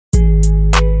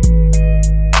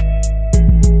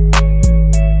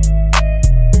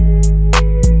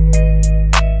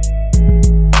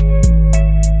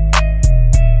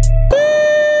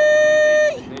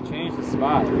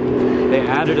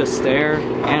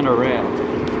and a rail.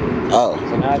 Oh.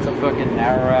 So now it's a fucking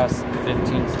narrow-ass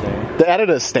 15 stair. They added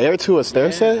a stair to a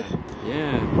stair set?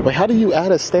 Yeah. Wait, how do you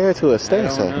add a stair to a stair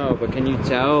set? I don't know, but can you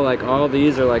tell, like, all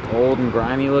these are, like, old and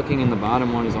grimy looking, and the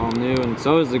bottom one is all new, and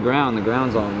so is the ground. The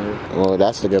ground's all new. Well,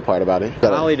 that's the good part about it. I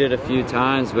ollied it a few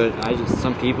times, but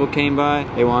some people came by.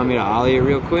 They wanted me to ollie it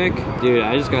real quick. Dude,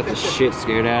 I just got the shit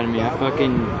scared out of me. I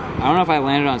don't know if I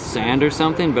landed on sand or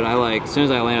something, but as soon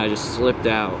as I landed, I just slipped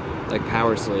out, like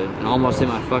power slid, and almost hit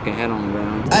my fucking head on the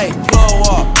ground. Hey, blow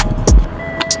up.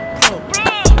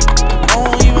 I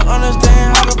don't even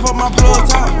understand how to put my plug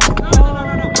top.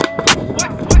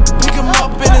 Pick him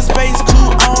up in a space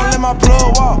coupe, I don't let my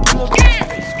plug walk.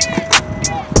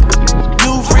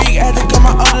 New freak had to cut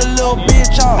my other little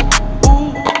bitch off.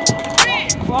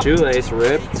 Shoelace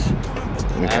ripped,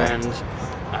 and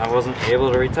I wasn't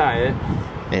able to retie it.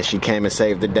 And she came and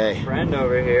saved the day. Friend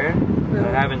over here,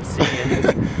 I haven't seen.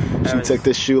 She took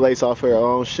this shoelace off her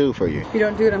own shoe for you. If you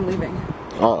don't do it, I'm leaving.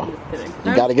 Oh,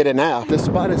 you gotta get it now. This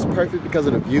spot is perfect because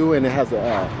of the view, and it has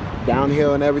a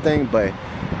downhill and everything, but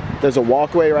there's a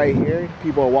walkway right here.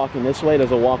 People are walking this way.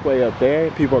 There's a walkway up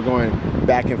there. People are going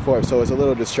back and forth, so it's a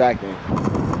little distracting.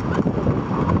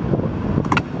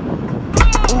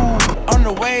 Ooh, on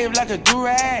the wave like a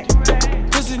do-rag.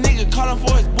 Pussy nigga calling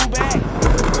for his boo bag.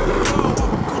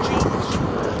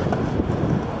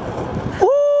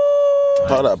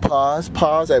 Hold up,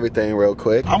 pause everything real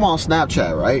quick. I'm on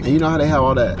Snapchat, right? And you know how they have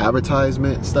all that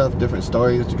advertisement stuff, different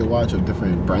stories that you can watch of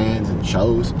different brands and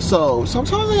shows. So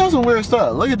sometimes they have some weird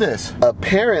stuff. Look at this.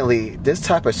 Apparently, this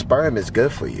type of sperm is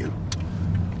good for you.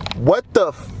 What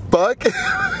the fuck?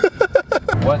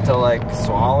 What, to like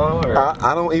swallow? Or?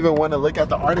 I don't even want to look at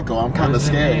the article. I'm kind of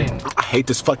scared. I hate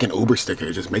this fucking Uber sticker.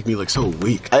 It just makes me look so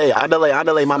weak. Hey,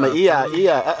 andale, mama, iya.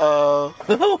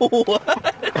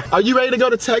 What? Are you ready to go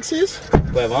to Texas?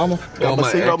 Wait, mama. Oh,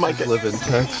 my exes live in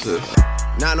Texas.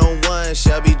 901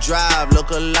 Shelby Drive, look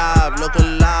alive,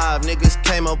 niggas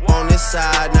came up on this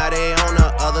side, now they on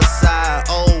the other side.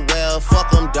 Oh well,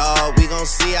 fuck them dawg, we gon'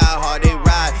 see how hard they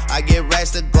ride. I get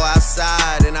racks to go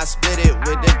outside, and I split it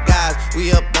with the guys.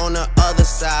 We up on the other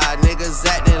side, niggas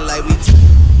acting like we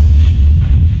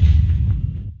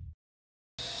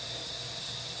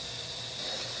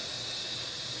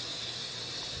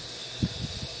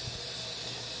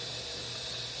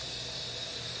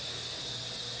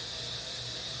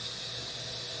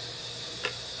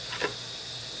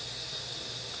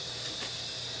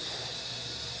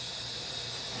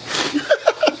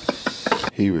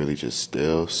He really just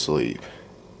still sleep.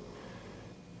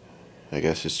 I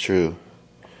guess it's true.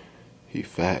 He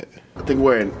fat. I think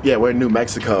we're in New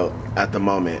Mexico at the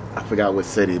moment. I forgot what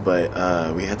city, but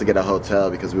we had to get a hotel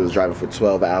because we was driving for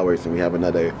 12 hours and we have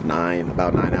another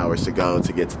about 9 hours to go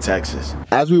to get to Texas.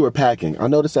 As we were packing, I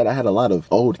noticed that I had a lot of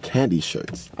old Candy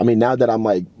shirts. I mean, now that I'm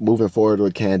like moving forward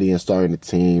with Candy and starting a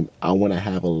team, I want to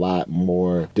have a lot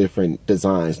more different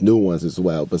designs, new ones as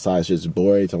well. Besides just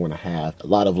braids, I want to have a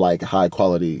lot of like high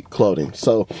quality clothing.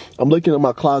 So I'm looking at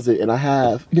my closet and I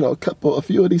have, you know, a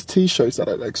few of these t-shirts that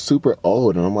are like super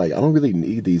old, and I'm like, I don't really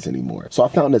need these anymore. So I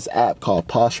found this app called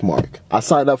Poshmark. I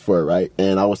signed up for it, right?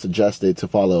 And I was suggested to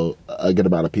follow a good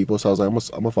amount of people. So I was like,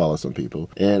 I'm gonna follow some people.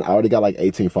 And I already got like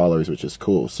 18 followers, which is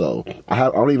cool. So I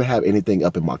don't even have anything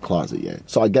up in my closet yet.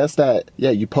 So I guess that, yeah,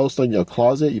 you post on your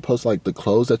closet, you post like the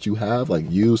clothes that you have, like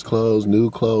used clothes, new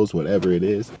clothes, whatever it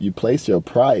is. You place your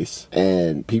price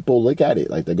and people look at it,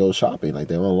 like they go shopping, like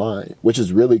they're online, which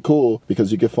is really cool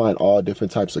because you can find all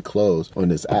different types of clothes on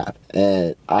this app.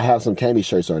 And I have some Candy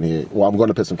shirts on here. Well, I'm going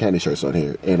to put some Candy shirts on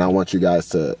here, and I want you guys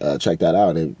to check that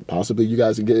out, and possibly you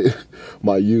guys can get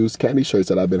my used Candy shirts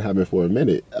that I've been having for a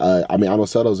minute. I mean, I don't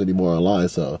sell those anymore online,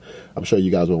 so I'm sure you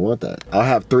guys will want that. I'll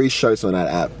have 3 shirts on that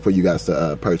app for you guys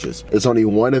to purchase. It's only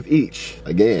one of each.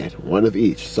 Again, one of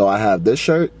each. So I have this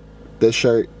shirt,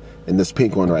 and this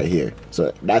pink one right here.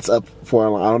 So that's up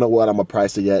for, I don't know what I'm gonna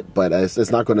price it yet, but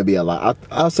it's not gonna be a lot.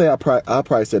 I'll say I'll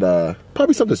price it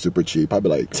probably something super cheap, probably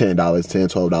like $10,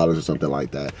 $12 or something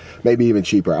like that. Maybe even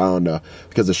cheaper, I don't know,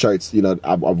 because the shirts, you know,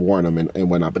 I've worn them and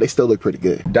whatnot, but they still look pretty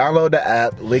good. Download the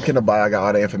app, link in the bio, I got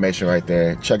all the information right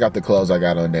there. Check out the clothes I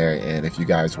got on there, and if you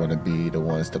guys wanna be the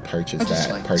ones to purchase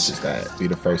that. Be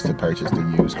the first to purchase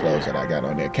the used clothes that I got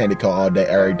on there. Candy Co all day,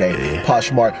 every day.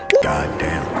 Poshmark.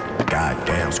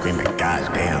 Goddamn, screaming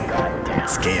goddamn.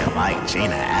 Scared like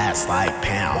Gina, ass like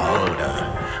Pam. Hold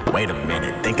up, wait a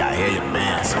minute, think I hear your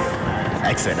man.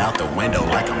 Exit out the window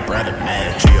like I'm brother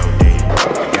man. G.O.D.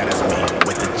 Yeah, that's me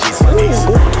with the G's for these.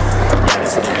 Yeah,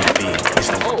 that's Louis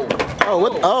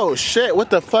V. Oh shit, what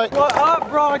the fuck? What up,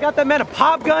 bro? I got that man a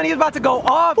pop gun. He's about to go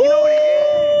off. You know what he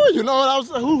is? You know what I was?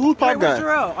 Who's pop gun?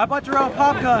 Jarrell. I bought Jarrell a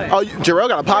pop gun. Oh, Jarrell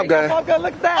got a pop gun. Pop gun.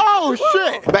 Look at that. Oh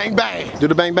shit! Bang bang. Do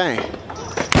the bang bang.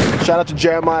 Shout out to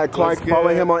Jeremiah Clark. Follow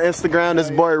him on Instagram. This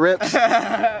boy rips.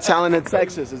 Talent in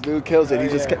Texas. This dude kills it.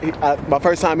 My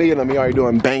first time meeting him, he already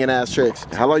doing banging ass tricks.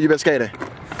 How long you been skating?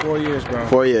 4 years, bro.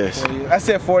 4 years. I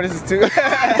said 4. This is 2.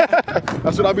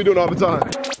 That's what I be doing all the time.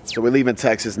 So we're leaving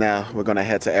Texas now. We're gonna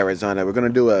head to Arizona. We're gonna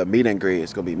do a meet and greet.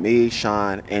 It's gonna be me,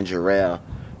 Sean, and Jarrell.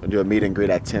 We'll do a meet and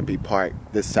greet at Tempe Park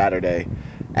this Saturday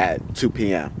at 2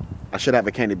 p.m. I should have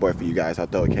a candy board for you guys. I'll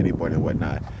throw a candy board and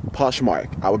whatnot. Poshmark.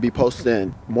 I will be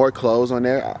posting more clothes on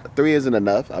there. 3 isn't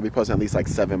enough. I'll be posting at least like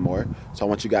 7 more. So I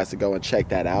want you guys to go and check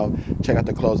that out. Check out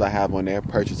the clothes I have on there.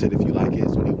 Purchase it if you like it.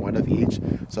 It's only 1 of each.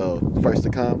 So first to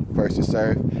come, first to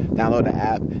serve. Download the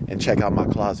app and check out my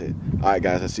closet. All right,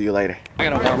 guys. I'll see you later. I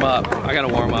gotta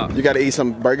warm up. You gotta eat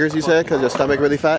some burgers, you said, because your stomach really fat?